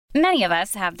Many of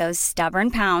us have those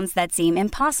stubborn pounds that seem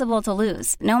impossible to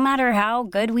lose, no matter how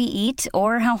good we eat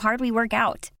or how hard we work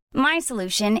out. My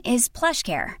solution is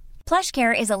PlushCare.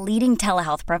 PlushCare is a leading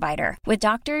telehealth provider with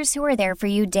doctors who are there for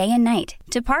you day and night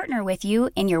to partner with you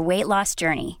in your weight loss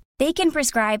journey. They can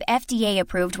prescribe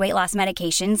FDA-approved weight loss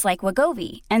medications like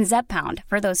Wegovy and Zepbound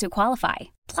for those who qualify.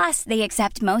 Plus, they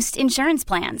accept most insurance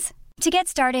plans. To get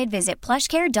started, visit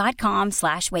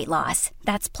plushcare.com/weightloss.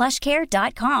 That's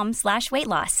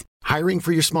plushcare.com/weightloss. Hiring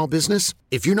for your small business?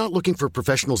 If you're not looking for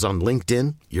professionals on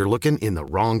LinkedIn, you're looking in the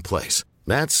wrong place.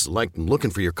 That's like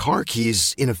looking for your car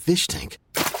keys in a fish tank.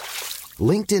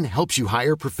 LinkedIn helps you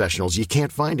hire professionals you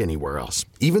can't find anywhere else,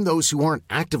 even those who aren't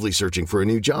actively searching for a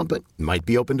new job but might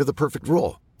be open to the perfect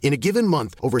role. In a given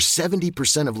month, over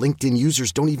 70% of LinkedIn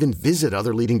users don't even visit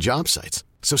other leading job sites.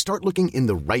 So start looking in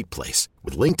the right place.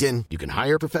 With LinkedIn, you can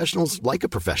hire professionals like a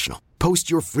professional. Post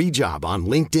your free job on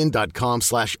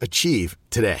linkedin.com/achieve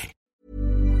today.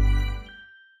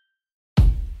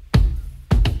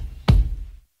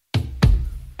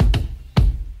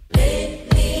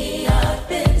 Lately I've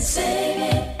been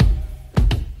singing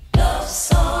love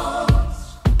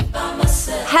songs by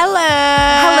myself. Hello.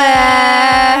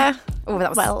 Oh,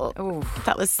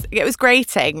 that was It was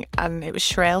grating and it was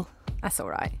shrill. That's all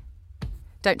right.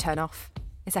 Don't turn off.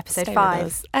 It's episode Stay 5. with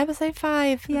us. Episode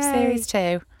 5 of Yay. series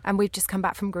 2. And we've just come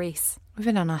back from Greece. We've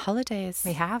been on our holidays.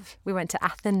 We have. We went to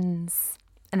Athens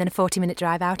and then a 40-minute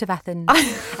drive out of Athens.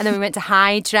 And then we went to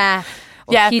Hydra.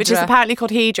 Yeah, which is Hydra. apparently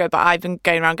called Hydra, but I've been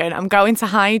going around going, I'm going to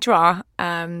Hydra,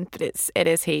 but it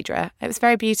is Hydra. It was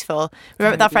very beautiful. We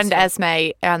went with our friend Esme,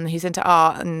 who's into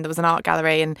art, and there was an art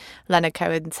gallery in Leonard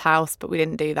Cohen's house, but we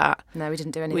didn't do that. No, we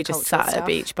didn't do any We of the just cultural sat at a stuff.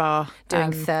 beach bar.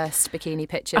 Doing thirst bikini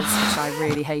pictures, which I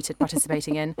really hated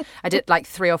participating in. I did like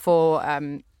 3 or 4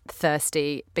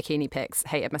 thirsty bikini pics,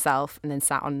 hated myself, and then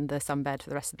sat on the sunbed for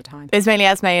the rest of the time. It was mainly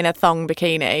Esme in a thong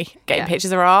bikini, getting Yeah.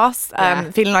 pictures of her arse,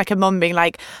 feeling like a mum being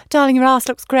like, darling, your arse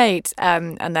looks great.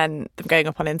 And then them going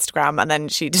up on Instagram, and then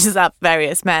she just had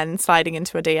various men sliding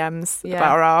into her DMs Yeah.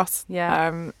 about her arse. Yeah.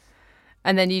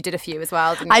 And then you did a few as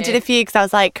well, didn't you? I did a few because I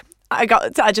was like, I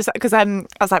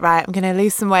was like, right, I'm going to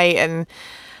lose some weight and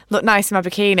look nice in my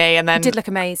bikini, and then You did look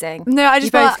amazing. No, I just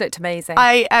You both felt- looked amazing.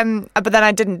 but then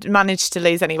I didn't manage to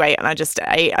lose any weight, and I just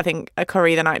ate, I think, a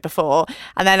curry the night before,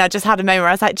 and then I just had a moment where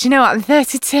I was like, do you know what? I'm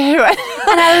 32, and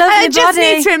I love I your just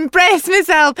body. need to embrace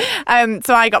myself.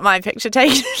 So I got my picture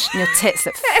taken. Your tits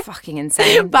look fucking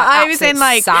insane. But I was in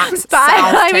like,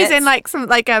 I was in like some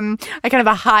like a kind of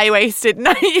a high waisted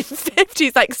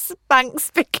 1950s like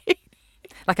Spanx bikini.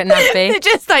 like a nappy. It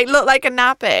just like looked like a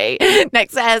nappy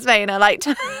next to Esme in a like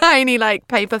tiny like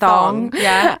paper thong.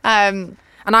 Yeah. Um,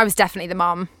 And I was definitely the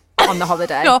mum on the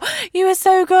holiday. Oh, you were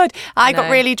so good. I got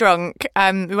know. really drunk.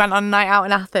 We went on a night out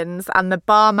in Athens, and the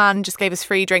barman just gave us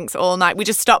free drinks all night. We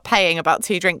just stopped paying about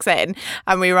 2 drinks in,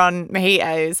 and we were on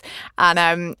mojitos.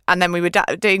 And then we were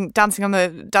dancing on the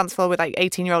dance floor with like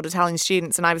 18-year-old Italian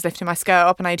students, and I was lifting my skirt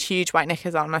up, and I had huge white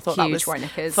knickers on. And I thought that Huge was white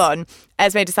knickers. fun.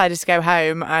 Esme decided to go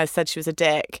home. I said she was a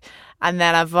dick. And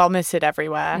then I vomited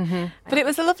everywhere. But it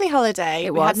was a lovely holiday.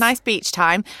 It We had was. nice beach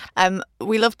time.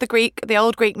 We loved the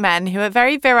old Greek men who are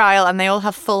very virile, and they all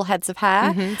have full heads of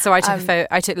hair. So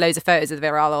I took loads of photos of the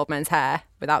virile old men's hair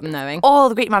without them knowing. All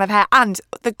the Greek men have hair, and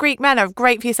the Greek men are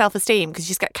great for your self-esteem because you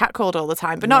just get catcalled all the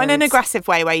time, but not in an Loads. aggressive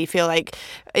way where you feel like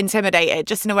intimidated,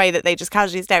 just in a way that they just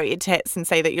casually stare at your tits and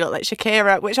say that you look like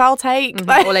Shakira, which I'll take.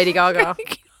 Like, Or Lady Gaga.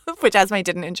 which Esme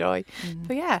didn't enjoy.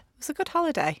 But yeah, it was a good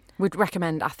holiday. Would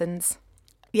recommend Athens.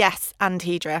 Yes, and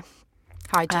Hydra.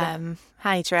 Hydra.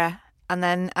 Hydra. And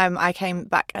then I came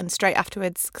back, and straight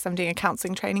afterwards, because I'm doing a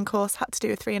counselling training course, had to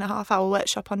do a 3.5-hour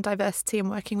workshop on diversity and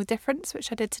working with difference,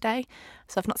 which I did today.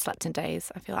 So I've not slept in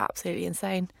days. I feel absolutely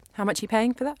insane. How much are you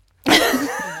paying for that?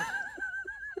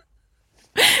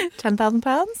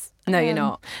 £10,000? No, you're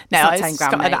not. No, not it's 10 just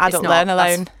grand, got an mate. It's adult not. learn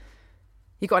That's- alone.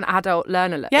 You got an adult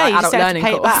learner. Yeah, you adult just have to learning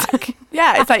pay it course. back.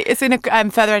 Yeah, it's in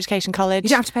a further education college. You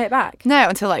don't have to pay it back. No,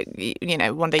 until like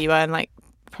one day you earn like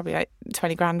probably like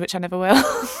 20 grand, which I never will.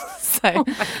 So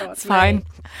it's fine.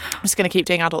 I'm just going to keep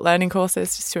doing adult learning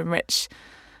courses just to enrich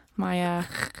my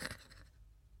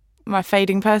my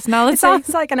fading personality. It sounds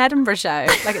like an Edinburgh show.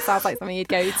 Like it sounds like something you'd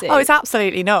go to. Oh, it's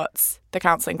absolutely nuts, the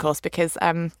counselling course, because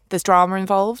there's drama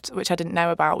involved, which I didn't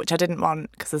know about, which I didn't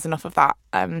want because there's enough of that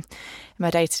in my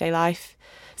day-to-day life.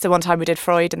 So one time we did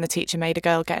Freud, and the teacher made a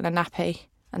girl get in a nappy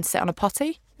and sit on a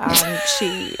potty, and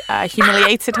she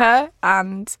humiliated her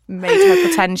and made her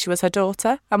pretend she was her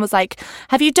daughter and was like,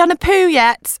 have you done a poo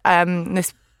yet?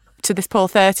 To this poor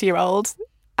 30-year-old.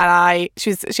 And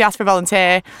she asked for a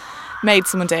volunteer, made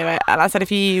someone do it, and I said,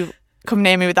 if you come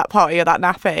near me with that potty or that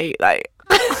nappy, like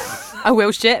I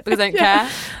will shit because I don't care.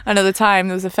 Another time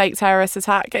there was a fake terrorist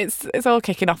attack. It's all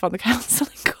kicking off on the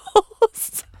counselling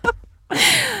course.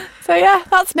 So yeah,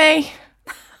 that's me.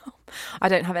 I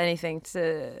don't have anything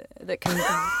that can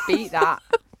beat that.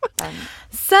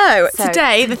 So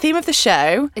today, the theme of the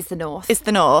show Is the North. is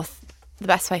the North. The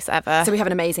best place ever. So we have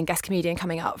an amazing guest comedian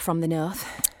coming up from the North.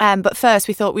 But first,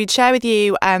 we thought we'd share with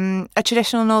you a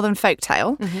traditional northern folk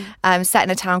tale set in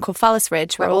a town called Fallis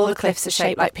Ridge, where all the cliffs are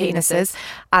shaped like penises,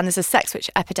 and there's a sex witch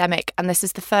epidemic. And this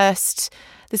is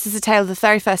a tale of the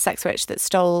very first sex witch that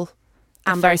stole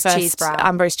Ambrose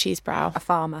Ambrose Cheesebrow. A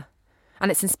farmer. And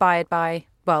it's inspired by,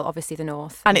 well, obviously the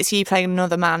North. And it's you playing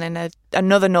another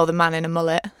northern man in a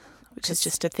mullet, which is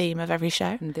just a theme of every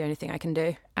show. And the only thing I can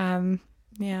do.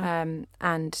 Yeah,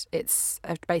 and it's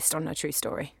based on a true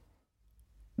story.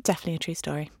 definitely a true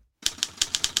story.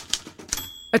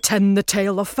 Attend the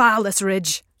tale of Fallis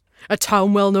Ridge, a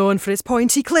town well known for its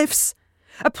pointy cliffs,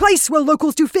 a place where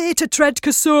locals do fear to tread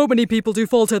 'cause so many people do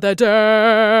fall to their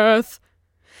death.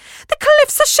 The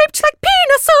cliffs are shaped like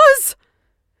penises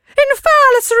in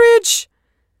Fallis Ridge,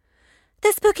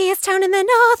 the spookiest town in the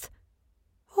north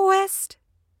west.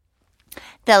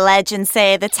 The legends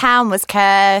say the town was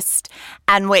cursed,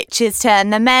 and witches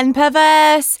turn the men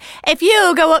perverse. If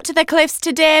you go up to the cliffs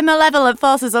today, malevolent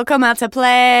forces will come out to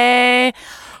play.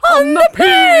 On the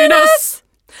penis!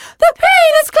 The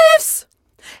penis cliffs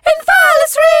in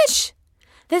Fallis Ridge,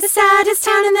 the saddest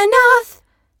town in the north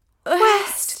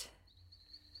west.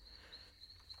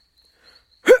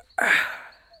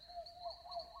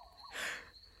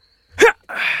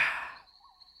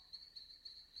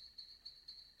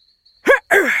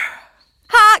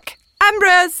 Hark,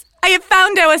 Ambrose, I have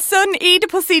found our son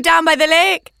Oedipus down by the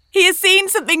lake. He has seen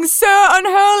something so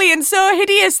unholy and so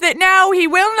hideous that now he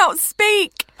will not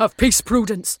speak. Have peace,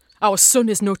 Prudence. Our son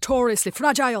is notoriously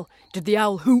fragile. Did the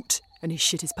owl hoot and he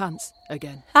shit his pants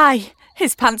again? Aye,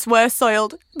 his pants were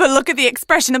soiled, but look at the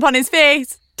expression upon his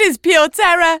face. 'Tis pure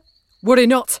terror. Worry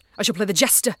not, I shall play the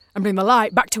jester and bring the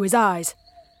light back to his eyes.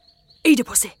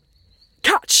 Oedipusy,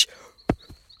 catch!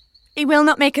 He will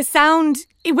not make a sound.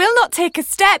 He will not take a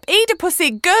step.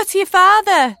 Oedipusy, go to your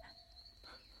father.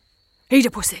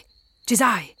 Oedipusy, 'tis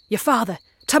I, your father.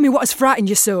 Tell me what has frightened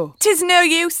you so. 'Tis no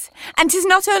use. And 'tis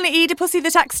not only Oedipusy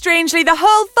that acts strangely. The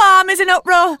whole farm is in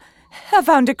uproar. I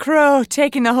found a crow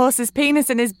taking the horse's penis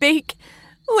in his beak.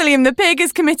 William the pig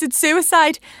has committed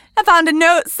suicide. I found a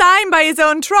note signed by his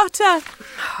own trotter.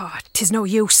 Oh, 'tis no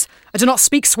use. I do not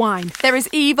speak swine. There is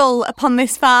evil upon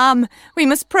this farm. We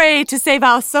must pray to save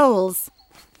our souls.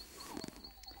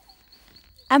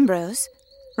 Ambrose,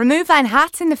 remove thine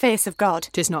hat in the face of God.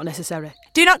 'Tis not necessary.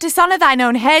 Do not dishonour thine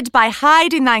own head by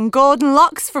hiding thine golden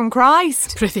locks from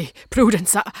Christ. Prithee,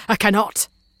 Prudence, I cannot.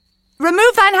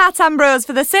 Remove thine hat, Ambrose,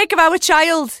 for the sake of our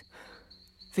child.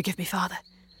 Forgive me, Father,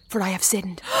 for I have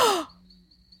sinned.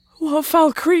 What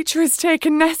foul creature has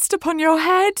taken nest upon your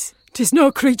head? 'Tis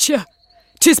no creature.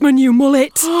 'Tis my new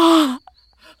mullet.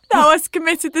 Thou hast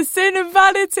committed the sin of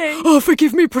vanity. Oh,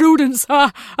 forgive me, Prudence.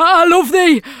 I love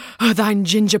thee. Thine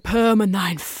ginger perm and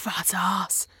thine fat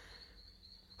arse.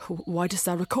 Why dost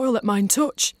thou recoil at mine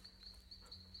touch?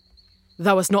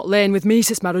 Thou hast not lain with me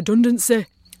since my redundancy.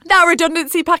 Thy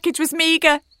redundancy package was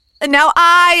meagre, and now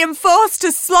I am forced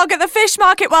to slog at the fish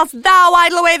market whilst thou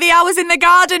idle away the hours in the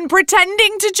garden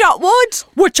pretending to chop wood.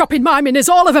 Wood chopping miming is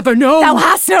all I've ever known. Thou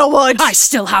hast no wood. I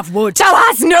still have wood. Thou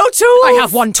hast no tools. I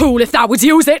have one tool if thou would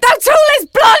use it. Thy tool is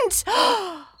blunt.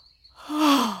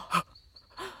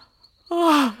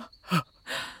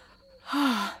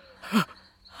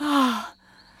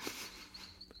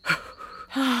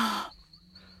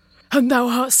 And thou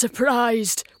art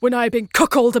surprised when I have been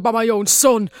cuckolded by my own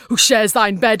son, who shares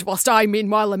thine bed whilst I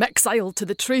meanwhile am exiled to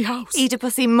the treehouse.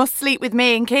 Oedipusy must sleep with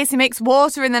me in case he makes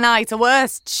water in the night, or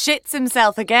worse, shits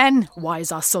himself again. Why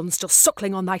is our son still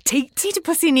suckling on thy teat?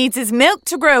 Oedipusy needs his milk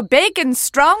to grow big and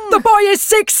strong. The boy is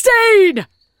 16!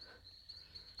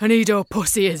 And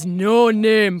Oedipusy is no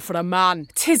name for a man.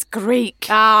 'Tis Greek.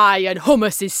 Aye, and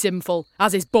hummus is sinful,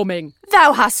 as is bumming.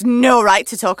 Thou hast no right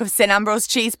to talk of sin, Ambrose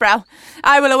Cheesebrow.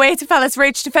 I will away to Fallis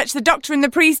Ridge to fetch the doctor and the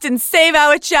priest and save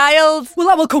our child. Well,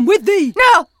 I will come with thee.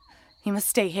 No! You must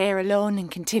stay here alone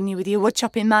and continue with your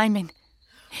wood-chopping miming.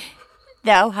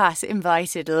 Thou hast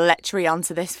invited lechery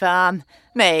onto this farm.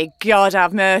 May God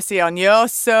have mercy on your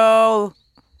soul.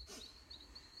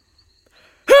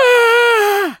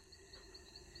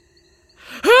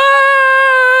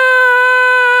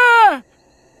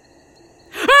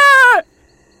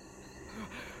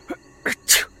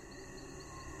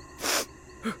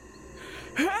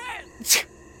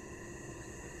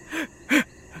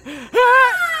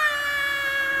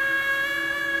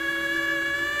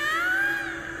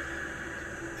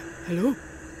 Hello?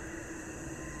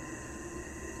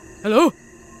 Hello?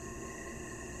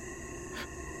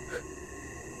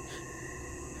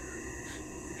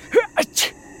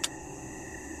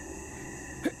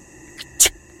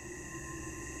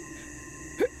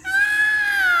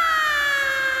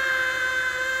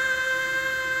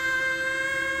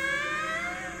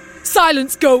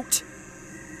 Silence, goat!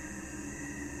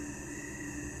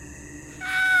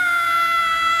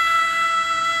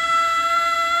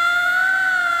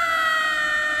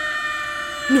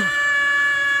 No.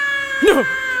 No!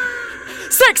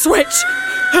 Sex witch!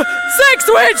 Sex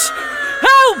witch!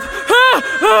 Help!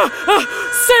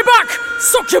 Stay back!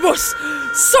 Succubus!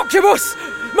 Succubus!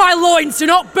 My loins do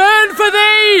not burn for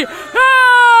thee!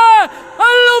 I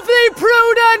love thee,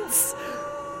 Prudence!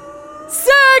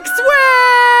 Sex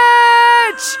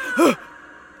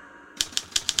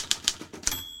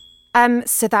witch!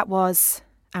 So that was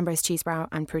Ambrose Cheesebrow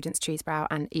and Prudence Cheesebrow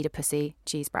and Eda Pussy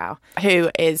Cheesebrow. Who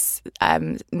is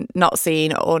not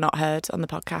seen or not heard on the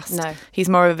podcast. No. He's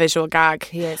more of a visual gag.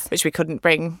 He is. Which we couldn't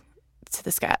bring to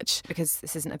the sketch. Because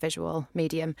this isn't a visual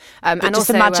medium. But and just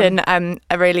also, imagine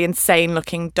a really insane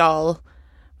looking doll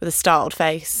with a startled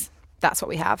face. That's what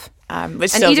we have. Which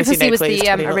And still Eda gives you Pussy no was clue as the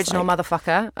to what he looks original like.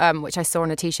 motherfucker, which I saw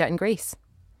on a t-shirt in Greece.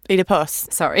 Oedipus.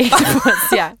 Sorry.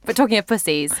 Yeah. But talking of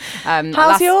pussies.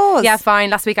 How's yours? Yeah,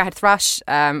 fine. Last week I had thrush.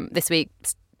 This week,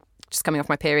 just coming off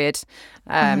my period.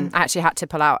 I actually had to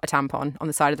pull out a tampon on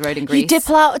the side of the road in Greece. You did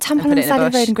pull out a tampon put on it the in a side of the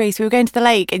bush. road in Greece. We were going to the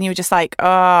lake and you were just like,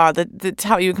 oh,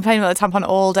 you were complaining about the tampon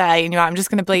all day and you're like, I'm just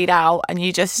going to bleed out. And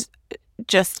you just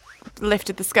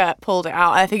lifted the skirt, pulled it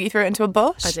out. And I think you threw it into a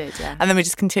bush. I did, yeah. And then we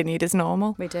just continued as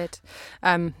normal. We did.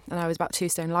 And I was about 2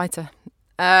 stone lighter.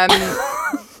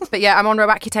 But yeah, I'm on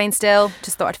Roaccutane still.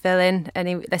 Just thought I'd fill in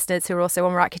any listeners who are also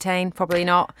on Roaccutane. Probably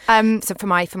not. So for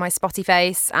my spotty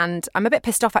face, and I'm a bit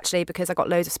pissed off actually because I got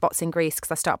loads of spots in Greece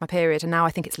because I started my period, and now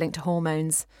I think it's linked to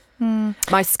hormones.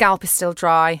 My scalp is still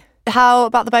dry. How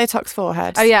about the Botox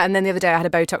forehead? Oh yeah, and then the other day I had a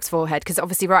Botox forehead because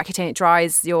obviously Roaccutane, it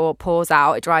dries your pores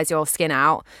out, it dries your skin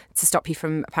out to stop you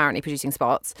from apparently producing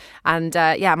spots. And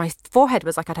yeah, my forehead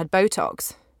was like I'd had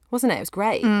Botox, wasn't it? It was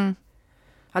great.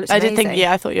 I did think,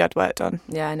 I thought you had work done.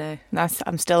 Yeah, I know.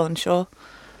 I'm still unsure.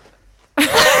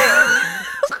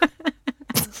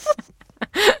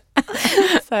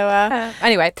 So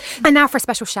anyway, and now for a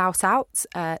special shout out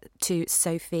to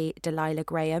Sophie Delilah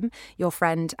Graham. Your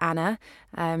friend Anna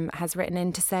has written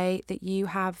in to say that you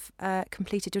have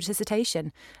completed your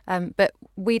dissertation. But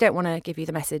we don't want to give you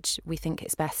the message. We think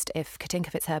it's best if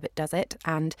Katinka Fitzherbert does it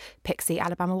and Pixie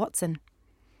Alabama Watson.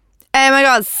 oh my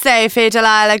God, Sophie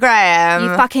Delilah Graham. You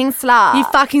fucking slut. You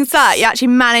fucking slut. You actually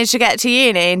managed to get to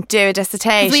uni and do a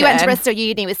dissertation. We went to Bristol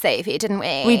Uni with Sophie, didn't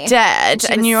we? We did.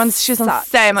 And she was on such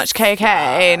so much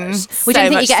cocaine. We didn't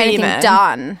think you get anything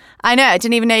done. I know. I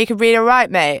didn't even know you could read or write,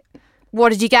 mate. What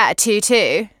did you get? A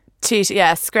 2-2?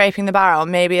 Yeah, scraping the barrel,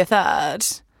 maybe a third.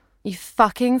 You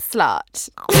fucking slut.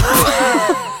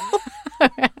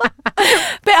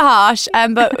 Bit harsh,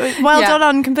 but well Yeah. done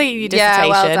on completing your Yeah, dissertation.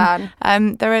 well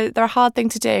done. They're a hard thing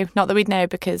to do. Not that we'd know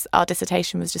because our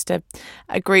dissertation was just a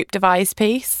group devised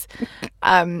piece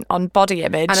on body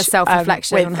image And a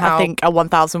self-reflection with on how- I think a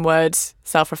 1,000 words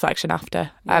self-reflection after.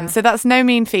 Yeah. So that's no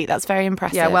mean feat. That's very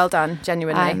impressive. Yeah, well done,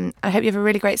 genuinely. I hope you have a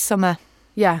really great summer.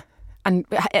 Yeah. And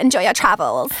enjoy your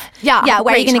travels. Yeah, Yeah,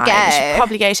 where are you great going to time. You go? should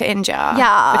probably go to India.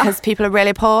 Yeah. Because people are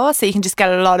really poor, so you can just get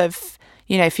a lot of,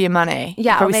 for your money.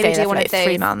 Yeah, or probably maybe stay do there for one like of those.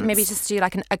 3 months. Maybe just do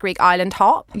like a Greek island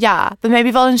hop. Yeah, but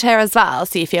maybe volunteer as well,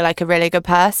 so you feel like a really good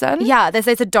person. Yeah, there's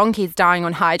loads of donkeys dying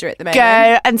on Hydra at the moment.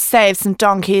 Go and save some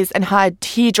donkeys and hide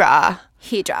Hydra.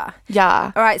 Hydra.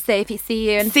 Yeah. All right, Sophie,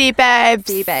 see you. See you, babes.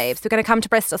 See you, babes. We're going to come to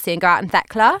Bristol soon, go out in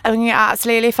Thekla. I'm gonna get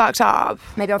absolutely fucked up.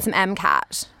 Maybe on some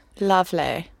MCAT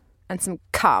Lovely. and some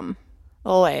cum.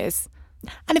 Always.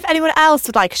 And if anyone else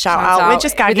would like a shout Shout out, we're out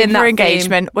just gagging within for that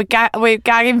engagement. We're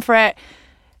gagging for it.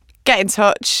 Get in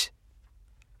touch.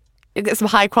 Get some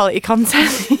high quality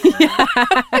content.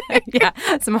 Yeah,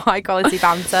 some high quality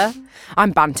banter.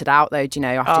 I'm bantered out though, do you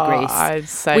know, after Greece. I'm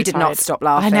so We did not tired. stop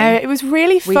laughing. I know, it was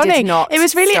really We funny. did not It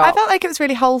was really, I stop. felt like it was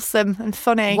really wholesome and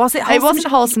funny. Was it It wholesome? wasn't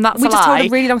wholesome, that's We a just told lie. a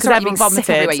really long 'cause story everyone about being sick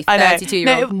vomited. everywhere, you I know.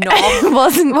 32-year-old No, knob. it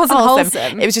wasn't wholesome.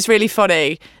 wholesome. It was just really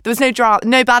funny. There was no drama,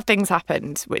 no bad things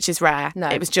happened, which is rare. No,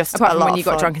 It was just apart a from lot when of you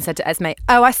got fun. drunk and said to Esme,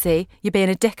 "Oh, I see, you're being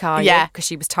a dick, are you?" Yeah. because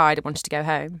she was tired and wanted to go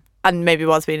home. And maybe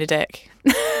was being a dick.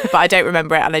 But I don't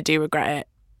remember it and I do regret it.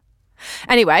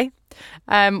 Anyway,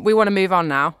 we want to move on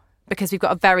now because we've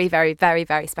got a very, very, very,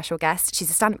 very special guest. She's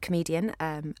a stand-up comedian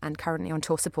and currently on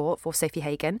tour support for Sophie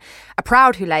Hagen, a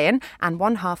proud Houlihan and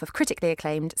one half of critically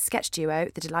acclaimed sketch duo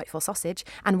The Delightful Sausage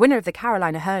and winner of the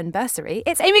Carolina Hearn Bursary.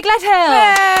 It's Amy Gledhill!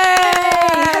 Yay!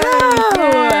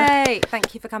 Hello! Yay!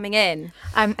 Thank you for coming in.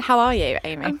 How are you,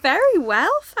 Amy? I'm very well,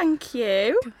 thank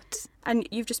you. Good. And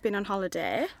you've just been on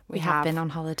holiday. We have been on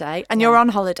holiday. And you're on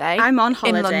holiday. I'm on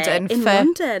holiday in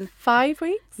London. 5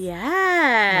 weeks?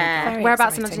 Yeah.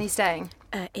 Whereabouts in London are you staying?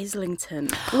 Islington.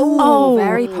 Oh,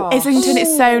 very posh. Islington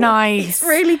is so nice. It's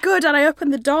really good. And I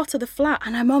opened the door to the flat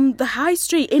and I'm on the high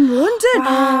street in London.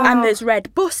 Wow. And there's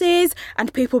red buses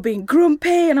and people being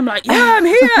grumpy. And I'm like, yeah, I'm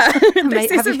here.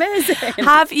 This is amazing.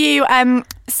 Have you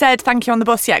said thank you on the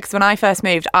bus yet? Because when I first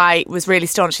moved, I was really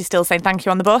staunchly still saying thank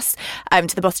you on the bus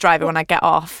to the bus driver when I get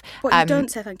off. But you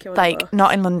don't say thank you on the bus?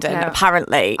 Not in London,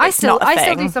 apparently. I still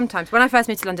do sometimes. When I first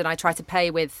moved to London, I tried to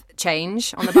pay with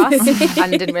change on the bus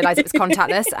and didn't realise it was contactless.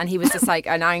 And he was just like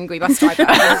an angry bus driver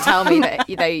and didn't tell me that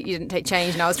you didn't take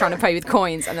change, and I was trying to pay with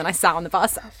coins, and then I sat on the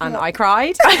bus and I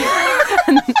cried.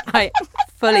 And I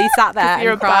fully sat there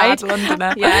You're and cried. a bad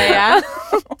Londoner. Yeah.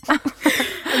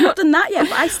 I've not done that yet,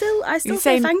 but I still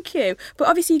say thank you. But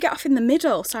obviously you get off in the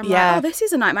middle, so I'm like, oh, this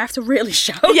is a nightmare. I have to really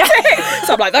shout it.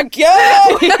 So I'm like, thank you.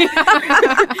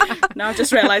 Now I've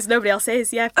just realised nobody else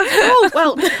is. Yeah. Oh,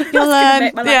 well, that's going to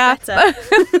make my life better.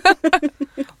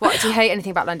 What, do you hate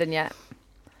anything about London yet?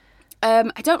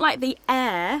 I don't like the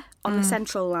air on the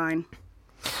Central Line.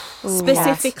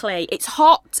 Specifically, it's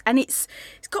hot and it's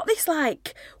got this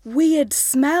like weird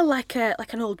smell, like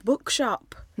an old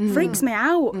bookshop. Freaks me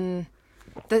out.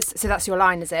 So that's your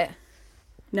line, is it?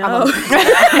 No,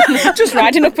 just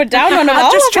riding up and down on them all.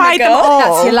 I've just tried them all.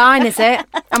 That's your line, is it?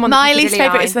 I'm on My the least Piccadilly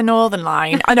favourite line. is the Northern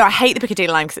Line. I know, I hate the Piccadilly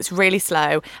line because it's really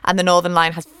slow, and the Northern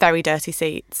Line has very dirty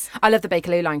seats. I love the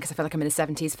Bakerloo line because I feel like I'm in a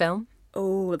 70s film.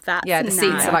 Oh, that's the nice.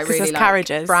 seats are like really there's like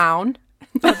carriages. brown.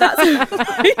 Oh,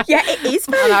 yeah, it is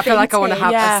very And I feel like I want to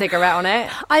vintage. have a cigarette on it.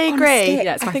 I agree. stick.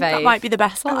 Yeah, it's my I think fave. that might be the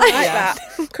best line. I like that.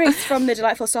 Chris from The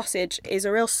Delightful Sausage is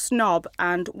a real snob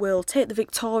and will take the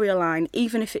Victoria line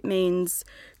even if it means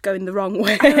going the wrong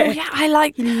way. Oh,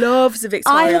 yeah, He loves the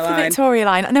Victoria I love line. the Victoria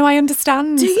line. No, I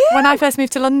understand. Do you? When I first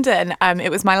moved to London,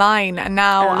 it was my line, and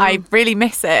now I really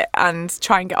miss it and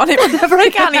try and get on it whenever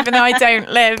I can, even though I don't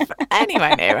live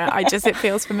anywhere near it. It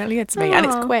feels familiar to me, and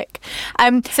it's quick.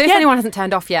 So if anyone hasn't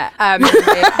turned off yet,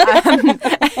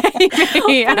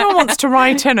 if anyone wants to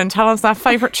write in and tell us their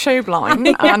favourite tube line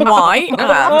and why,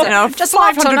 just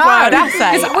 500-word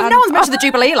essay. Well, no one's mentioned the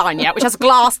Jubilee line yet, which has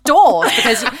glass doors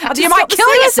because you might kill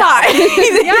yourself.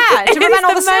 Yeah, to prevent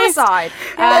all the suicide.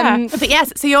 But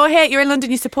yes, so you're here, you're in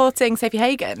London, you're supporting Sophie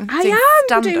Hagen. I doing am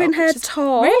stand-up, doing her which is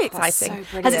tour. Really That's exciting. so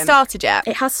Has it brilliant. started yet?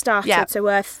 It has started, Yeah. so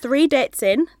we're 3 dates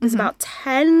in. There's about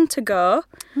 10 to go.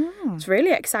 It's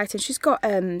really exciting. She's got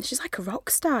she's like a rock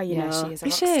star, you know. She is a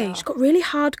Is rock she? star. She's got really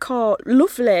hardcore,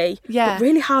 lovely, Yeah. but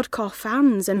really hardcore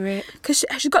fans, and because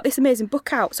she's got this amazing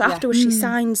book out. So afterwards, she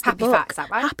signs the Happy book. Fat, is that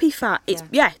right? Happy Fat.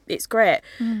 It's great.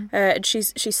 And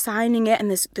she's signing it, and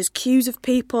there's queues of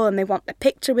people, and they want a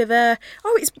picture with her.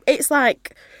 Oh, it's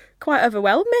like quite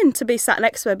overwhelming to be sat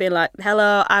next to her, being like,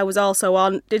 "Hello, I was also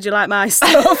on. Did you like my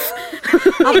stuff?"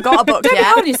 I haven't got a book Don't be yet.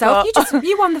 hard on yourself. but-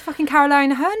 You won the fucking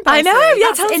Carolina Hearn Bursary. I know, yeah,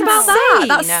 That's tell us about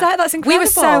that. insane. That's We incredible. were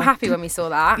so happy when we saw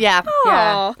that. Yeah.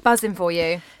 Yeah. Buzzing for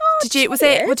you. Did you? Was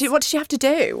it? What did you have to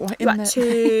do? You had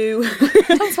to.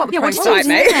 Tell us what the Yeah, what process did Right, you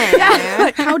mate. do?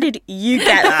 Yeah. How did you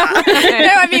get that?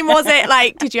 No, I mean, was it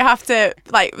like? Did you have to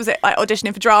like? Was it like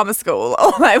auditioning for drama school,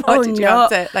 or like what did you have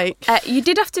to like? You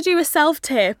did have to do a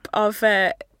self-tape of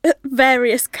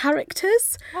various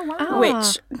characters. Oh, wow.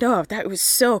 Which, no, that was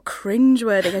so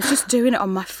cringeworthy. I was just doing it on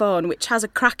my phone, which has a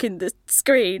crack in the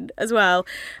screen as well.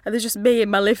 And there's just me in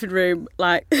my living room,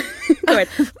 like, going,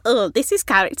 oh, this is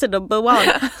character number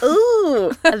 1.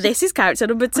 Ooh, and this is character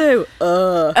number 2.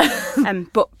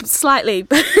 But slightly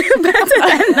better than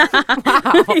that.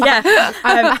 Wow. Yeah.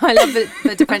 I love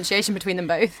the differentiation between them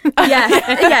both.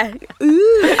 Yeah.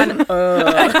 Ooh, and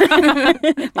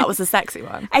That was the sexy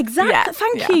one. Exactly. Yeah,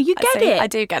 Thank yeah. you. You I get see. it. I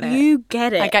do get it. You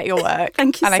get it. I get your work.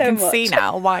 Thank you and so I can much. see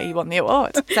now why you won the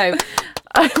award. So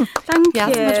Thank Yeah,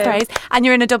 you. so much praise. And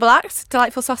you're in a double act,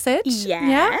 Delightful Sausage. Yes,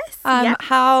 Yeah. yeah.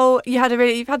 How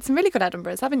you've had some really good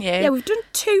Edinburghs, haven't you? Yeah, we've done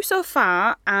 2 so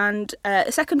far, and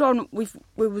the second one we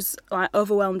was like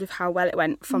overwhelmed with how well it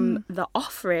went from the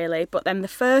off, really. But then the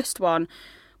first one,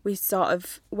 we sort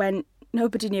of went.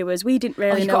 Nobody knew us. We didn't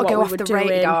really you've know got what to go we off were the doing.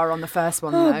 radar on the first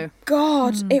one, Oh though.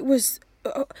 God, it was.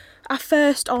 Our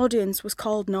first audience was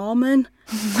called Norman.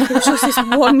 It was just this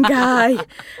one guy,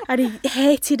 and he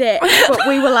hated it. But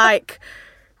we were like,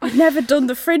 I'd never done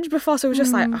the Fringe before, so we were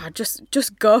just like,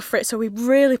 just go for it. So we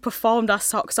really performed our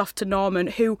socks off to Norman,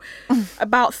 who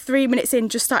about 3 minutes in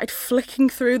just started flicking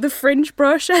through the Fringe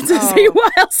brochure to see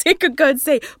what else he could go and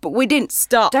see. But we didn't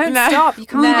stop. Don't stop. You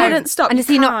can't. We didn't stop. And you is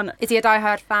he can't. not? Is he a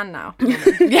diehard fan now?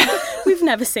 We've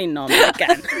never seen Norman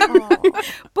again.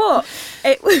 But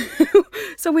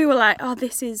so we were like, oh,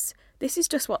 this is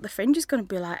just what the Fringe is going to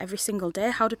be like every single day.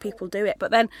 How do people do it?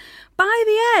 But then by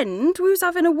the end, we was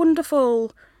having a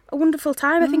wonderful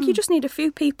time. I think you just need a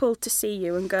few people to see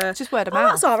you and go, Just word of oh,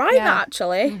 mouth. that's all right, that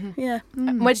actually. Yeah.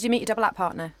 Where did you meet your double act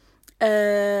partner?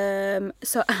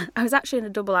 So I was actually in a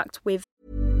double act with.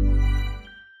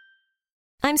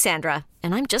 I'm Sandra,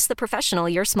 and I'm just the professional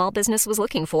your small business was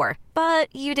looking for.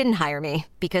 But you didn't hire me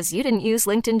because you didn't use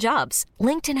LinkedIn Jobs.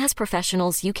 LinkedIn has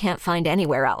professionals you can't find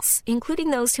anywhere else,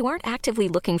 including those who aren't actively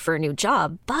looking for a new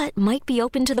job, but might be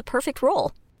open to the perfect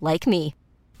role, like me.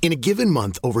 In a given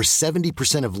month, over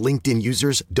 70% of LinkedIn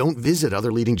users don't visit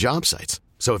other leading job sites.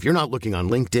 So if you're not looking on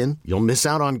LinkedIn, you'll miss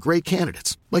out on great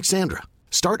candidates like Sandra.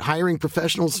 Start hiring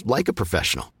professionals like a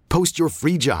professional. Post your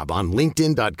free job on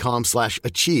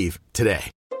linkedin.com/achieve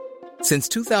today. Since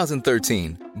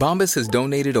 2013, Bombas has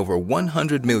donated over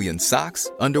 100 million socks,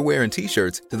 underwear, and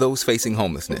T-shirts to those facing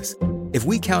homelessness. If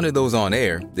we counted those on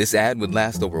air, this ad would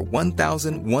last over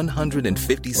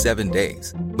 1,157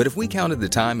 days. But if we counted the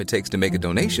time it takes to make a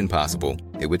donation possible,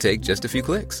 it would take just a few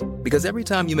clicks. Because every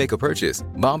time you make a purchase,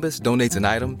 Bombas donates an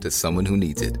item to someone who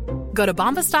needs it. Go to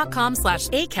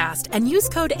bombas.com/ACAST and use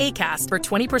code ACAST for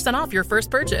 20% off your first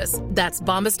purchase. That's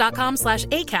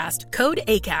bombas.com/ACAST, code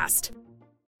ACAST.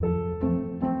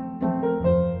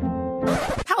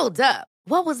 Hold up.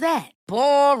 What was that?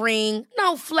 Boring.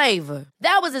 No flavor.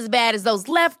 That was as bad as those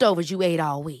leftovers you ate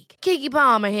all week. Keke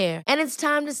Palmer here, and it's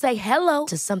time to say hello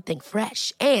to something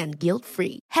fresh and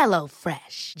guilt-free. Hello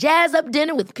Fresh. Jazz up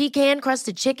dinner with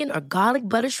pecan-crusted chicken or garlic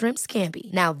butter shrimp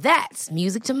scampi. Now that's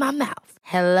music to my mouth.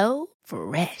 Hello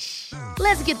Fresh.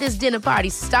 Let's get this dinner party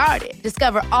started.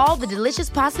 Discover all the delicious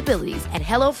possibilities at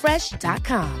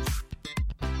hellofresh.com.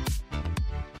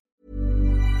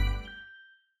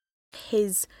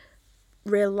 His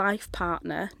real life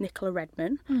partner, Nicola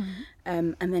Redman,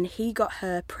 and then he got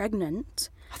her pregnant.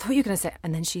 I thought you were going to say,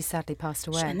 and then she sadly passed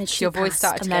away. And then she Your voice passed,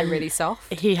 started to and get then really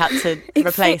soft. He had to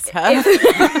replace her.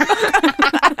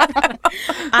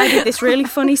 I did this really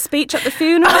funny speech at the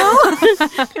funeral.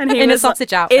 And he In a was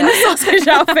sausage outfit. In a sausage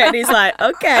outfit. And he's like,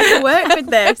 okay, work with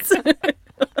this.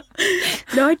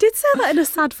 No, I did say that in a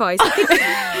sad voice. I think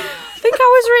I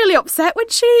was really upset when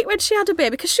she had a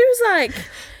baby, because she was like,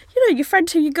 you know, your friend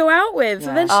who you go out with.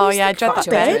 And then she's like, dread got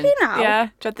the a baby day. now. Yeah,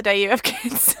 dread the day you have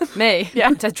kids. Me? Yeah.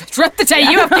 Dread the day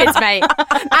you have kids, mate.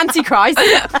 Antichrist.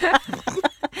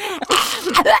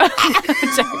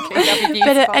 Joking, that'd be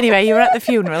But beautiful. anyway, you were at the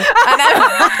funeral.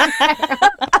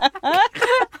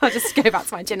 I'll just go back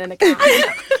to my gin and a can.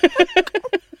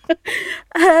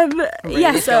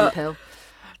 Yeah, so Pill.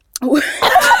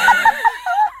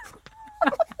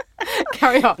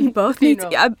 Carry on. you both need to,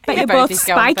 I bet you're both both need to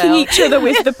go on the spiking pill. each other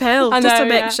with the pill, I just to know,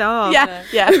 make yeah. sure.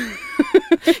 Yeah.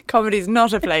 Comedy's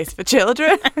not a place for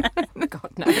children.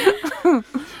 God, no.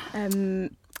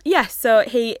 Yeah, so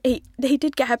he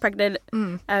did get her pregnant,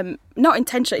 not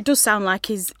intentionally. It does sound like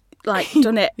he's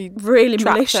done it really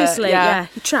trapped her, maliciously. yeah.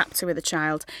 He trapped her with a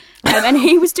child. And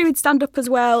he was doing stand-up as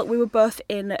well. We were both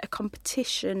in a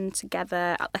competition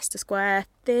together at Leicester Square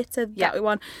Theatre that we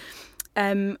won.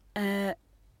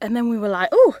 And then we were like,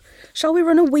 oh, shall we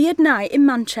run a weird night in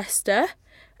Manchester?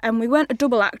 And we weren't a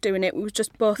double act doing it. We were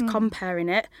just both comparing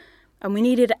it. And we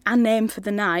needed a name for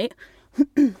the night.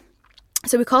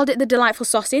 So we called it the Delightful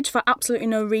Sausage for absolutely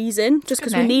no reason, just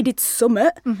because we needed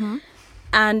summit.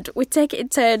 And we'd take it in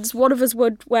turns. One of us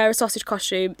would wear a sausage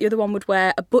costume, the other one would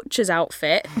wear a butcher's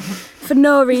outfit for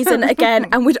no reason again.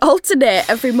 And we'd alternate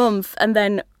every month. And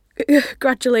then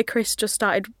gradually Chris just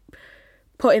started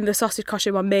putting the sausage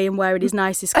costume on me and wearing his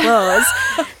nicest clothes.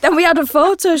 Then we had a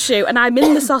photo shoot and I'm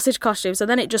in the sausage costume, so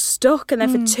then it just stuck. And then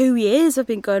for 2 years I've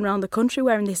been going around the country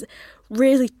wearing this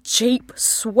really cheap,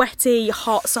 sweaty,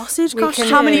 hot sausage costume.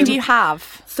 How many do you have?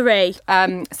 3.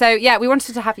 So, yeah, we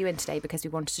wanted to have you in today because we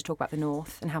wanted to talk about the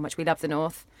North and how much we love the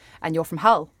North. And you're from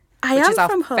Hull, I which am is our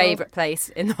from Hull. favourite place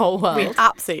in the whole world. We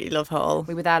absolutely love Hull.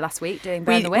 We were there last week doing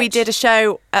Burn the Witch. We did a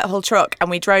show at Hull Truck and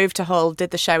we drove to Hull,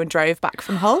 did the show and drove back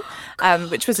from Hull,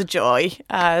 which was a joy.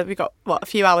 We got, a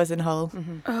few hours in Hull.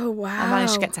 Oh, wow. I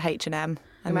managed to get to H&M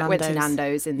and We went to Nando's.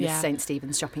 Nando's in the Yeah. St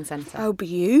Stephen's shopping centre. Oh,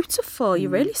 beautiful. You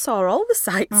really saw all the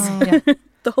sites.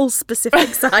 The whole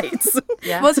specific sites.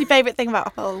 Yeah. What's your favourite thing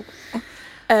about Hull?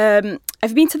 Have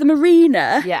you been to the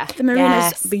marina? Yeah. The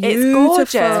marina's Yes, beautiful. it's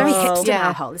gorgeous. It's very hipster Yeah.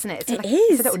 now, Hull, isn't it? It's It like,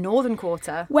 is. It's a little northern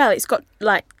quarter. Well, it's got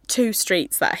like 2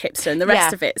 streets that are hipster, and the rest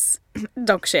Yeah. of it's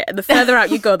dog shit. And the further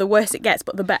out you go, the worse it gets,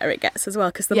 but the better it gets as well,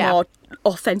 because the Yeah. more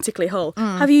authentically Hull.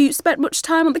 Have you spent much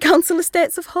time on the council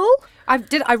estates of Hull? I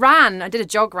did a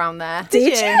jog round there.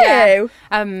 Did you? Yeah.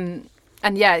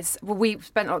 And yeah, we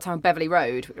spent a lot of time on Beverley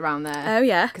Road around there. Oh,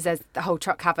 yeah. Because there's the whole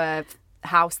truck have a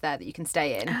house there that you can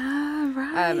stay in. Ah,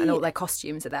 right. And all their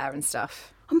costumes are there and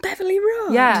stuff. On Beverley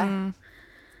Road? Yeah.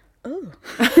 Oh.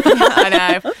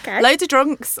 I know. Okay. Loads of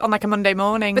drunks on like a Monday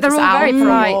morning. But they're just all out very for a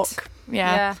polite. walk.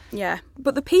 Yeah. Yeah.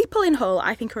 But the people in Hull,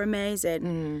 I think, are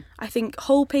amazing. I think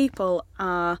Hull people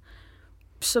are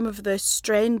some of the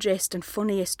strangest and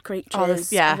funniest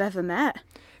creatures yeah. I've ever met.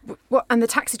 Well, and the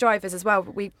taxi drivers as well.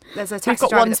 There's a taxi got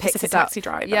driver one that picks specific us up. taxi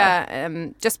driver. Yeah.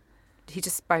 He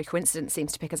just by coincidence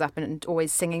seems to pick us up and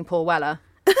always singing Paul Weller.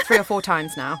 3 or 4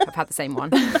 times now. I've had the same one.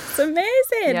 It's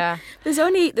amazing. Yeah.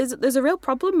 There's a real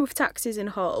problem with taxis in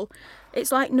Hull.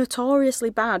 It's like notoriously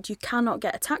bad. You cannot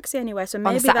get a taxi anywhere. So maybe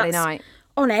On a Saturday that's night.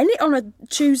 on a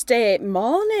Tuesday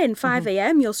morning, 5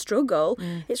 a.m. You'll struggle.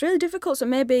 It's really difficult. So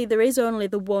maybe there is only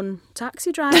the one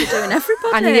taxi driver doing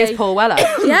everybody. And he is Paul Weller.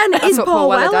 Yeah, and it That's is what Paul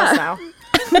Weller Weller. does now.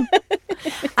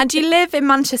 And do you live in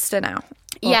Manchester now?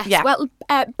 Yes. Yeah. Well,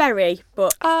 Bury,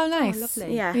 but Oh, nice.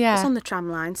 lovely. yeah, Yeah. it's on the tram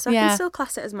line, so I Yeah. can still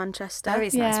class it as Manchester.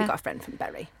 Bury's nice. Yeah. We've got a friend from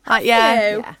Bury.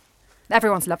 Yeah. You? Yeah.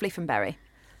 Everyone's lovely from Bury.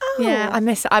 Yeah,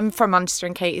 I'm from Manchester,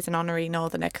 and Katie's an honorary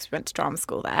northerner because we went to drama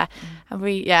school there. And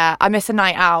I miss a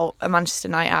night out, a Manchester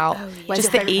night out. Where's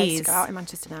Just your the favourite place ease. to go out in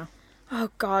Manchester now? Oh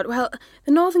God! Well,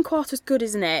 the Northern Quarter's good,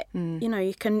 isn't it? You know,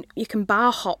 you can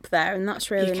bar hop there, and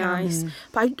that's really nice.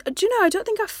 But do you know? I don't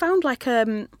think I've found like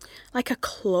a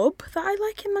club that I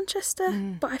like in Manchester.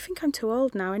 But I think I'm too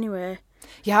old now, anyway.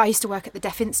 Yeah, I used to work at the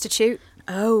Deaf Institute.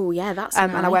 Oh yeah, that's nice.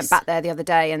 And I went back there the other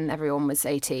day and everyone was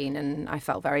 18 and I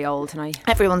felt very old and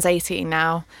Everyone's 18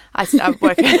 now. I'm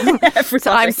working.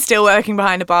 So I'm still working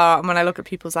behind a bar, and when I look at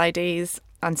people's IDs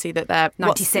and see that they're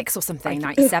 96 or something,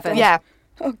 97. Yeah.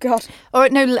 Oh God. Or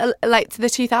no, like to the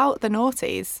the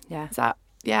noughties. Yeah. Is that?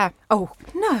 Yeah. Oh,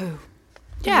 no.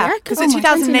 Yeah, Yeah, because 'cause it's oh my,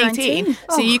 2018. 2019.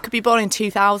 So you could be born in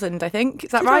 2000, I think.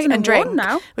 Is that right? And 2001 drink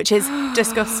now. which is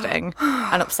disgusting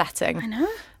and upsetting. I know.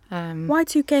 Um,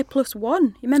 Y2K+1.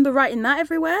 You remember writing that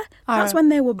everywhere? That's Oh. when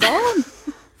they were born.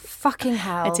 Fucking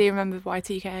hell. I do remember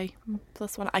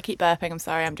Y2K+1. I keep burping. I'm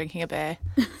sorry. I'm drinking a beer.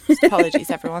 Just apologies,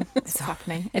 everyone. It's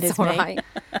happening. It is all me. right.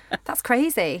 That's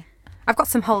crazy. I've got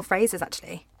some whole phrases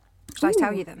actually. Should I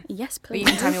tell you them? Yes, But please. you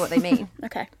can tell me what they mean. Do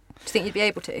Okay. you think you'd be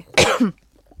able to?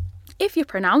 If you're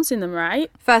pronouncing them right,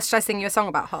 First, should I sing you a song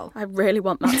about Hull? I really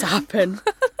want that to happen.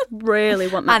 Really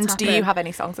want that to And happen. do you have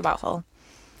any songs about Hull?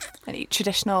 Any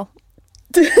traditional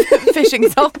fishing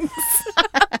songs?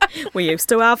 We used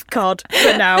to have cod,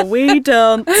 but now we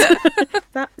don't.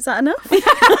 Is that enough?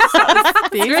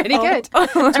 Really good. Do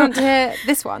you want to hear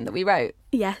this one that we wrote?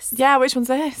 Yes. Yeah, which one's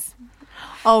this?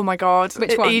 Oh my God.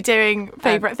 Which one? Are you doing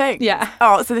favourite thing? yeah.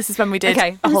 Oh, so this is when we did Okay.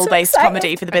 a I'm so Hull-based excited.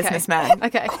 comedy for the businessmen.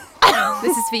 Okay.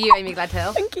 This is for you, Amy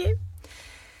Gledhill. Thank you.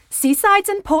 Seasides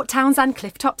and port towns and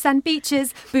cliff tops and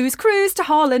beaches, booze cruise to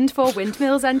Holland for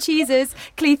windmills and cheeses.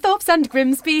 Cleethorpes and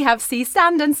Grimsby have sea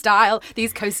sand and style.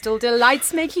 These coastal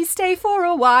delights make you stay for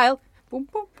a while. Boom,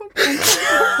 boom, boom, boom,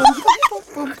 boom, boom,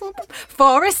 boom, boom.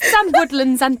 Forests and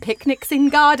woodlands and picnics in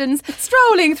gardens,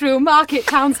 strolling through market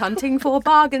towns hunting for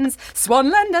bargains.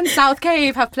 Swanland and South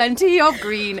Cave have plenty of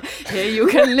green. Here you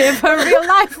can live a real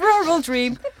life rural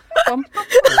dream. Bum, bum,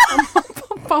 bum,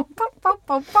 bum, bum, bum,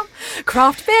 bum, bum.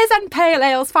 Craft beers and pale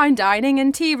ales, fine dining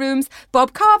and tea rooms,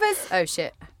 bob carvers. Oh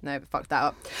shit. No, fucked that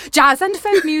up. Jazz and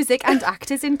folk music and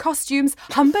actors in costumes.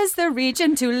 Humber's the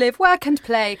region to live, work and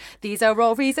play. These are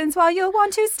all reasons why you'll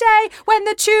want to stay. When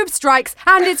the tube strikes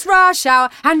and it's rush hour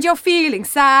and you're feeling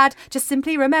sad, just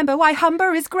simply remember why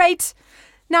Humber is great.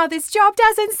 Now this job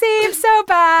doesn't seem so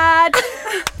bad.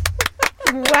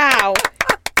 Wow.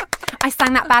 I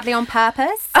sang that badly on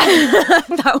purpose.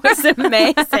 That was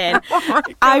amazing.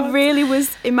 I really was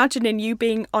imagining you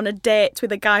being on a date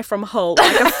with a guy from Hull,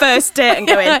 like a first date, and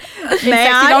going, may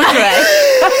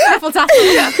I? Full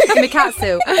tassel. Give me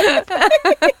catsuit.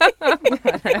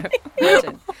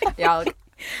 Imagine. Yeah,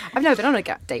 I've never been on a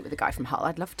date with a guy from Hull.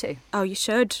 I'd love to. Oh, you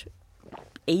should.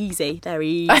 Easy. They're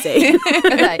easy. Okay.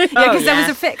 Yeah, because Oh, there was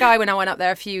yeah. a fit guy when I went up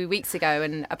there a few weeks ago,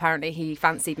 and apparently he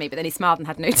fancied me, but then he smiled and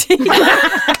had no teeth.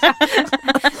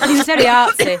 He was very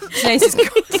artsy. You know, he's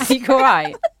just, are you all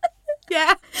right?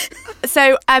 Yeah.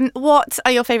 So, what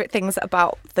are your favourite things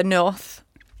about the North?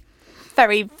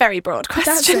 Very, very broad That's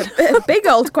question. a big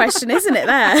old question, isn't it?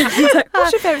 There. It's like,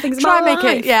 what's your favourite things Try about and make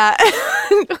life? it, yeah.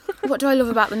 What do I love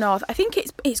about the North? I think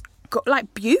it's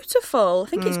like beautiful. I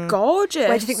think it's gorgeous.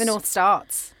 Where do you think the North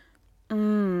starts?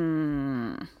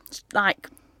 Like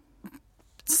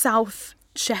South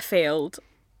Sheffield.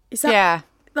 Is that Yeah.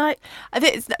 like? I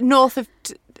think it's north of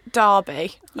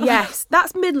Derby. Yes,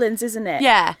 that's Midlands, isn't it?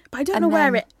 Yeah. But I don't And know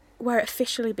then- where it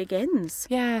officially begins.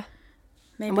 Yeah.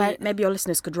 Maybe your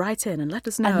listeners could write in and let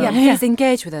us know. And please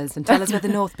engage with us and tell us where the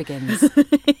North begins.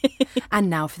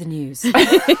 And now for the news.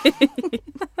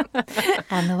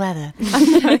 And the weather.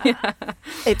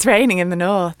 It's raining in the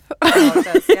north. It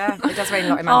does, yeah. It does rain a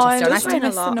lot in Manchester. it and I does still rain a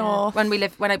miss lot. the North. When we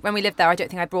lived there, I don't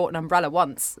think I brought an umbrella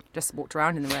once. Just walked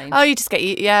around in the rain. Oh, you just get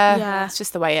yeah. Yeah. It's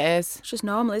just the way it is. It's just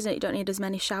normal, isn't it? You don't need as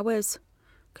many showers I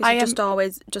because you're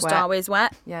am- just always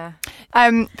wet. Yeah.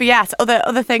 But yes,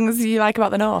 other things you like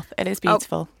about the north. It is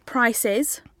beautiful.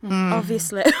 Prices,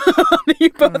 obviously. You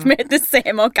both made the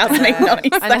same orgasmic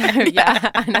noise. I know,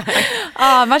 yeah, I know.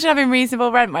 Oh, imagine having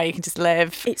reasonable rent where you can just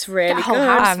live. It's really Get a whole good.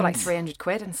 house for like 300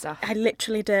 quid and stuff. I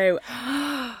literally do.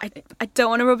 I don't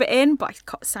want to rub it in, but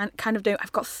I kind of do.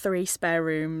 I've got 3 spare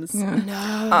rooms.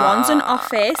 No. One's an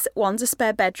office, one's a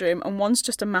spare bedroom, and one's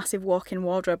just a massive walk-in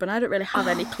wardrobe, and I don't really have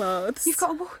any clothes. You've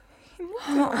got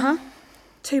a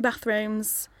 2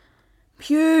 bathrooms.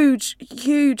 Huge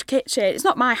kitchen. It's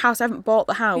not my house. I haven't bought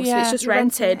the house. Yeah, it's just you're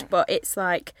renting rented, it. but it's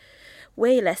like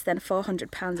way less than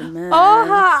 £400 a month.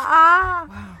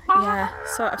 Yeah.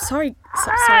 So I'm sorry.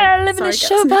 I live in a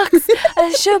shoebox,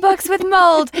 a shoebox with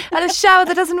mould, and a shower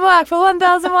that doesn't work for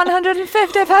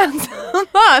 £1,150 a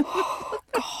month.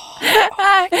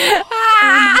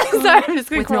 Sorry, I'm just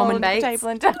going With to crawl Norman under the Bates. table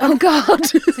and down. Oh God.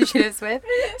 Who she lives with.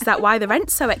 Is that why the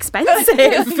rent's so expensive?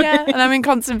 Yeah, and I'm in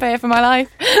constant fear for my life.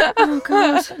 Oh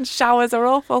God. And showers are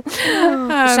awful.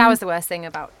 The shower's the worst thing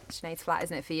about Sinead's flat,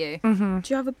 isn't it, for you? Do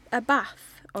you have a bath?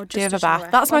 Or just Do you have a shower?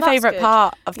 bath? That's Well, my favourite good.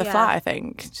 part of the Yeah. flat, I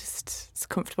think. Just it's a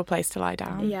comfortable place to lie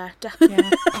down. Yeah.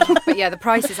 But yeah, the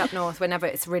prices up north, whenever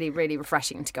it's really, really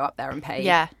refreshing to go up there and pay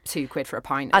Yeah. £2 for a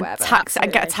pint or And whatever.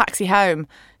 and get a taxi home.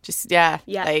 Just Yeah.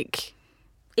 like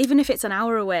Even if it's an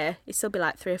hour away, it'd still be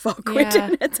like 3 or 4 quid Yeah.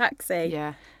 in a taxi.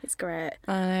 Yeah. It's great.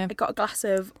 I I got a glass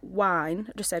of wine.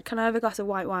 I just said, can I have a glass of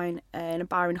white wine in a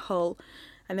bar in Hull?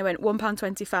 And they went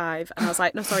 £1.25. And I was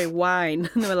like, no, sorry, wine.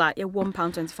 And they were like, yeah,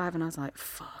 £1.25. And I was like,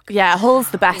 fuck. yeah,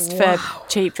 Hull's the best for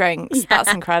cheap drinks. Yeah.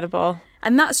 That's incredible.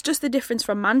 And that's just the difference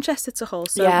from Manchester to Hull.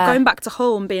 So Yeah. going back to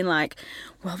Hull and being like,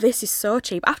 well, this is so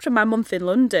cheap. After my month in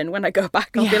London, when I go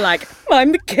back, I'll be like,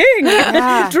 I'm the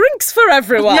king. Drinks for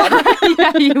everyone.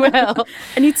 Yeah, you will.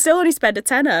 And you'd still only spend a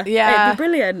tenner. Yeah. It'd be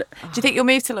brilliant. Do you think you'll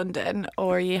move to London,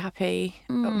 or are you happy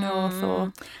up north?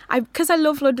 Or Because I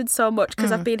love London so much,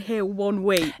 because I've been here 1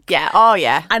 week. yeah, oh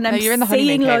yeah, And I'm no, you're in the honeymoon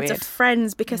seeing loads period. of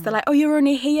friends because they're like, oh, you're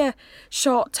only here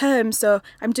short term. So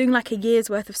I'm doing like a year's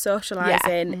worth of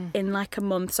socialising in like a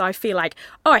month. So I feel like,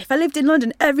 oh, if I lived in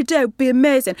London every day, it would be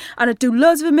amazing. And I'd do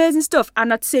loads of amazing stuff.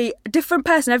 And I'd see a different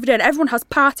person every day. And everyone has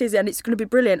parties and it's going to be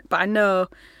brilliant. But I know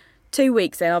 2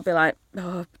 weeks in, I'll be like,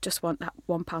 oh, I just want that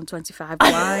 £1.25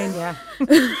 wine. Yeah.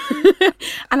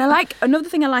 And I like, another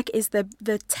thing I like is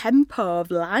the tempo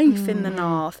of life in the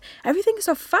north. Everything's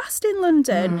so fast in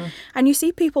London. And you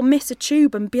see people miss a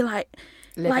tube and be like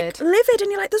Livid. livid, and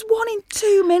you're like, there's 1 in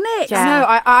 2 minutes. Yeah.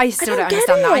 No, I still don't don't get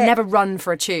understand that. I it. never run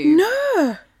for a tube.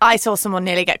 No. I saw someone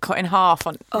nearly get cut in half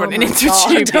on running my into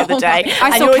God. a tube the other day. I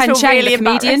And saw you always Ken feel Cheng, really the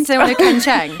comedian. embarrassed. Do you know Ken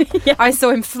Cheng? I saw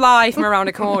him fly from around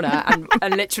a corner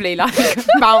and literally like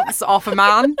bounce off a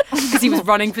man because he was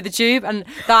running for the tube. And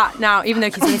that now, even though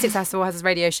he's really successful, has his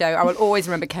radio show, I will always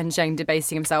remember Ken Cheng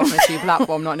debasing himself on a tube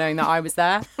platform, not knowing that I was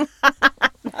there.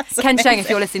 Ken Cheng, if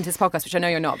you're listening to this podcast, which I know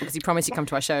you're not, because you promised you'd come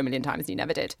to our show a million times and you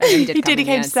never did. And he did. He come did. He in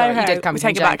the came end, to so Soho. He did come. We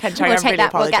Ken take it back, Cheng. Ken Cheng. We'll I take really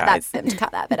that. We'll get apologise. that to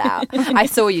cut that bit out. I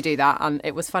saw you do that, and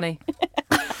it was funny.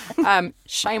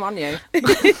 Shame on you. Hope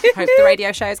the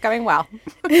radio show is going well.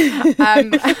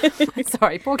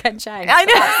 Sorry, poor Ken Cheng. I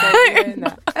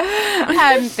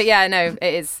know. But yeah, no,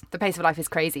 it is. The pace of life is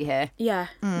crazy here. Yeah.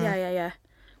 Yeah.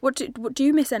 What do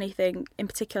you miss anything in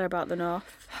particular about the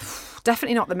north?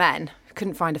 Definitely not the men.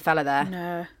 Couldn't find a fella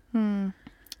there. No.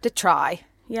 Did try.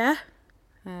 Yeah?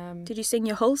 Did you sing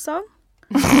your Hull song?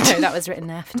 No, that was written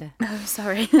after. Oh,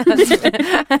 sorry.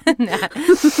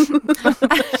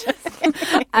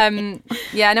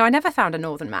 Yeah, no, I never found a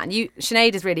northern man.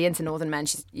 Sinead is really into northern men.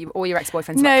 All your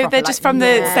ex-boyfriends are No, like proper, they're just like, from the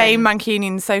northern. same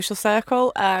Mancunian social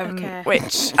circle, Okay.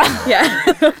 which Yeah.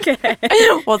 Okay.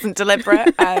 wasn't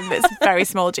deliberate. It's a very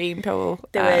small gene pool.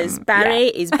 There was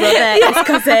Barry, his brother, his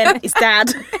cousin, his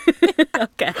dad.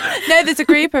 Okay. No, there's a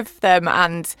group of them,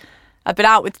 and I've been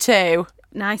out with 2,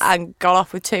 Nice. And got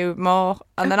off with 2 more,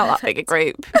 and they're not that big a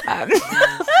group.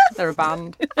 They're a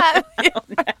band.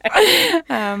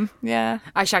 Yeah.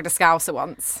 I shagged a Scouser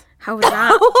once. How was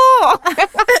that?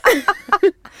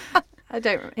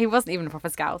 He wasn't even a proper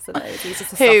Scouser though. He was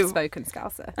just a Who? soft-spoken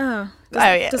Scouser.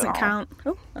 Doesn't count.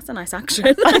 Oh, that's a nice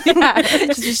action.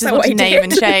 Just want to name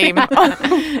and shame.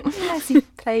 Yes, he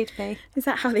played me. Is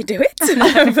that how they do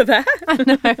it over there? I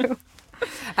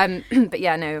know. But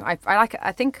yeah, no, I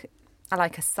think I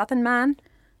like a southern man.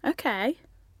 Okay.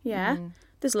 Yeah.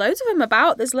 There's loads of them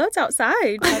about. There's loads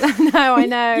outside. I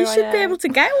know. You should be able to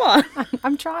get one.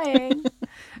 I'm trying.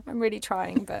 I'm really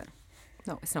trying, but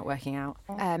no, it's not working out.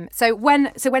 So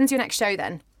when's your next show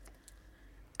then?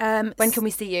 When can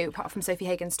we see you apart from Sophie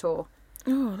Hagen's tour?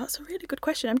 Oh, that's a really good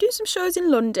question. I'm doing some shows in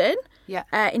London. Yeah.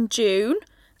 In June,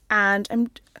 and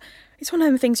it's one of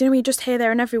them things, when you just here,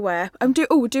 there, and everywhere.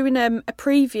 We're doing a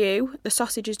preview. The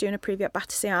Sausage is doing a preview at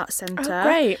Battersea Arts Centre. Oh,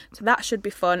 great! So that should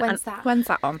be fun. When's that? When's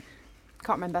that on?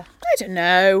 Can't remember. I don't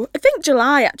know. I think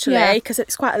July actually, because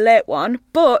it's quite a late one.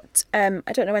 But I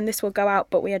don't know when this will go out.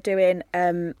 But we are doing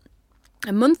a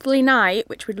monthly night,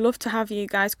 which we'd love to have you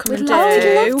guys come and do.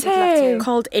 We'd love to.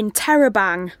 Called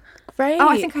Interrobang. Great. Oh,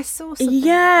 I think I saw something.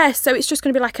 Yeah, so it's just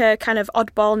going to be like a kind of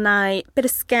oddball night, bit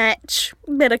of sketch,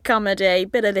 bit of comedy,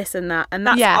 bit of this and that. And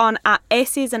that's on at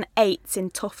Aces and Eights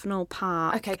in Tufnell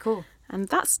Park. Okay, cool. And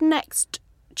that's next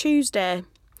Tuesday.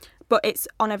 But it's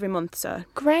on every month, so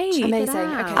Great. Amazing.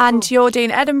 Okay, And cool. you're doing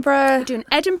Edinburgh. We're doing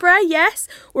Edinburgh, yes.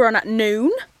 We're on at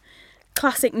noon.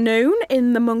 Classic noon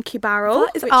in the Monkey Barrel.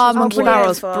 That is Monkey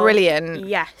Barrel's brilliant.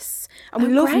 Yes. And we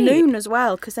love great. noon as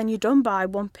well, because then you're done by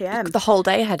 1 p.m. The whole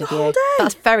day ahead of The you. whole day.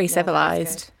 That's very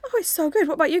civilised. Oh, it's so good.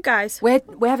 What about you guys? We're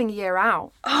having a year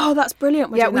out. Oh, that's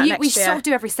brilliant. We're doing that next we year. sort of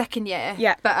do every second year.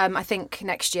 Yeah. But I think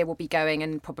next year we'll be going,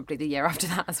 and probably the year after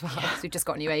that as well. Because we've just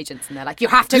got new agents, and they're like, you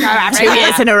have to go every 2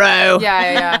 years in a row.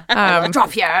 Yeah. We'll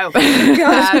drop you.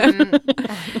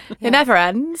 It never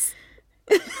ends.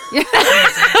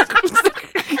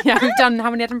 Yeah, we've done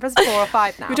how many Edinburghs? 4 or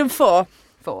 5 now. We've done 4.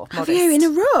 4. Have you in a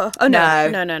row? Oh,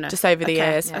 no. Just over the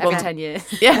years. Yeah, every 10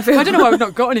 years. Yeah. I don't know why we've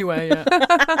not got anywhere yet.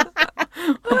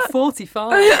 I'm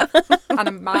 45 and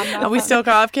a man now. And we still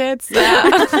can't have kids. Yeah.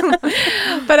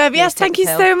 But yes, thank you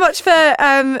so much for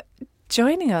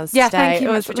joining us today. Thank you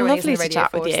It much was for joining lovely us in the to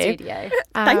chat Radio with 4 you. studio.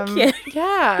 Thank you.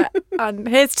 Yeah. And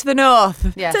here's to the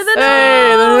north. Yes. To the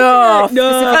Hey, the north.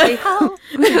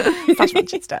 No. Slash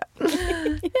Manchester.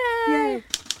 Yay.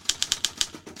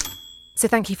 So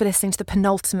thank you for listening to the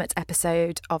penultimate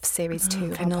episode of Series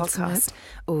 2 of our podcast.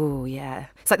 Oh, yeah.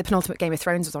 It's like the penultimate Game of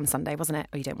Thrones was on Sunday, wasn't it?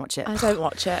 Or you don't watch it? I don't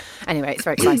watch it. Anyway, it's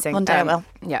very exciting. One day I will.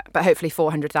 Yeah, but hopefully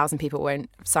 400,000 people won't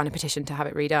sign a petition to have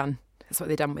it redone. That's what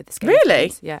they've done with this game.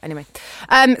 Really? Yeah, anyway.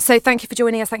 So thank you for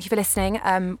joining us. Thank you for listening.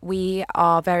 We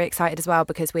are very excited as well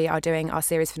because we are doing our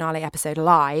series finale episode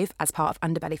live as part of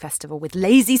Underbelly Festival with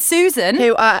Lazy Susan.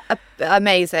 Who are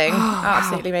amazing.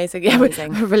 Absolutely amazing. Yeah,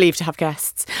 Amazing. We're relieved to have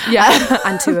guests. Yeah,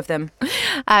 and 2 of them.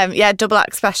 Double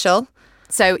act special.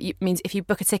 So it means if you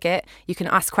book a ticket, you can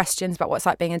ask questions about what it's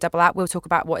like being a double act. We'll talk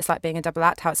about what it's like being a double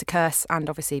act, how it's a curse, and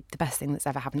obviously the best thing that's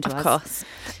ever happened to us. Of course.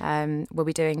 We'll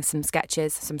be doing some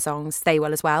sketches, some songs. They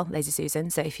will as well, Lazy Susan.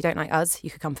 So if you don't like us, you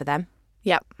could come for them.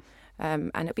 Yep.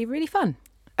 And it'll be really fun.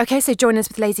 Okay, so join us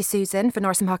with Lazy Susan for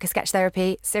Norris and Parker Sketch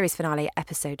Therapy, series finale,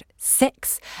 episode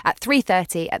 6 at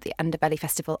 3:30 at the Underbelly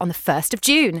Festival on the 1st of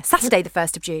June, Saturday the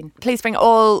 1st of June. Please bring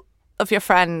all of your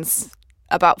friends,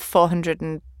 about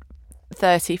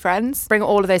 430 friends. Bring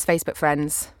all of those Facebook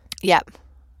friends. Yep.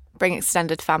 Bring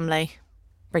extended family.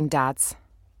 Bring dads.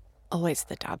 Always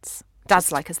the dads.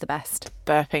 Dads like us the best.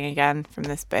 Burping again from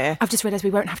this beer. I've just realised we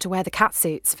won't have to wear the cat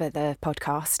suits for the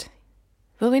podcast.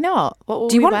 Will we not? What will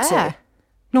Do you we want wear? to?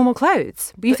 Normal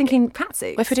clothes. Were you thinking cat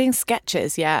suits? If we're doing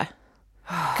sketches, yeah.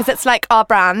 Because it's like our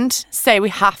brand. Say we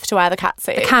have to wear the cat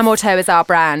suit. The camel toe is our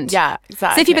brand. Yeah,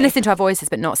 exactly. So if you've been listening to our voices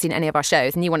but not seen any of our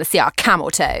shows and you want to see our camel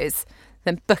toes,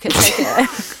 then book a ticket.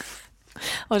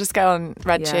 I'll just go on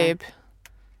RedTube.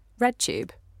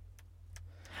 RedTube?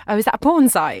 Oh, is that a porn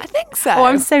site? I think so. Oh,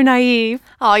 I'm so naive.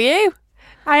 Are you?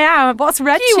 I am. What's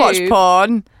RedTube? You watch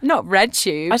porn? Not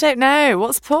RedTube. I don't know.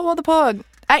 What's porn? What the porn?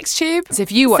 XTube? So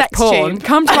if you watch Sex porn, tube.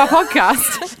 come to our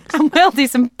podcast and we'll do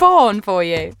some porn for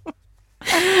you.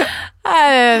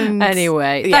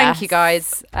 Anyway, yes. thank you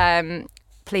guys.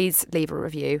 Please leave a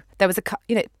review. There was a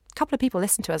couple of people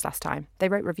listened to us last time. They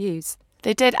wrote reviews.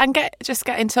 They did. And just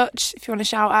get in touch if you want to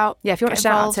shout out. Yeah, if you want to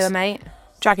shout out to a mate.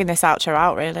 Dragging this outro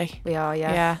out, really. We are,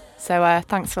 yeah. Yeah. So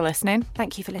thanks for listening.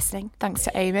 Thank you for listening. Thanks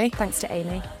to Amy. Thanks to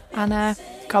Amy. And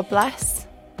God bless.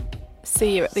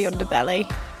 See you at the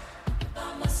Underbelly.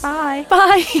 Bye.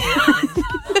 Bye.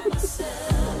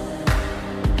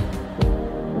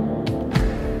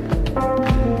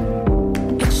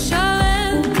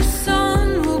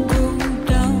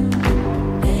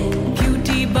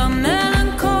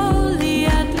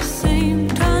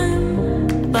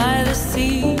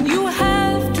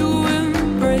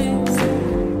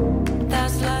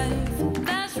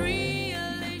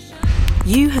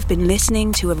 You have been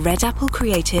listening to a Red Apple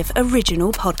Creative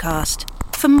original podcast.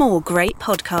 For more great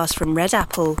podcasts from Red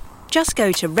Apple, just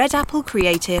go to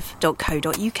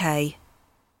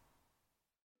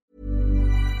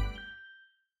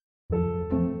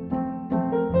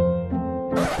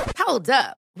redapplecreative.co.uk. Hold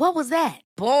up. What was that?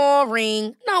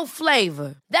 Boring. No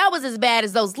flavor. That was as bad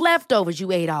as those leftovers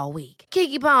you ate all week.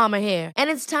 Keke Palmer here, and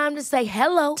it's time to say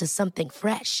hello to something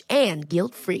fresh and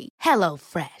guilt-free. Hello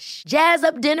Fresh. Jazz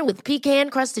up dinner with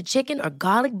pecan-crusted chicken or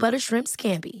garlic butter shrimp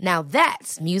scampi. Now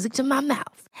that's music to my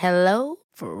mouth. Hello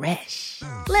Fresh.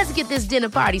 Let's get this dinner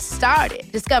party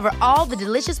started. Discover all the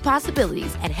delicious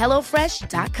possibilities at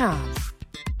HelloFresh.com.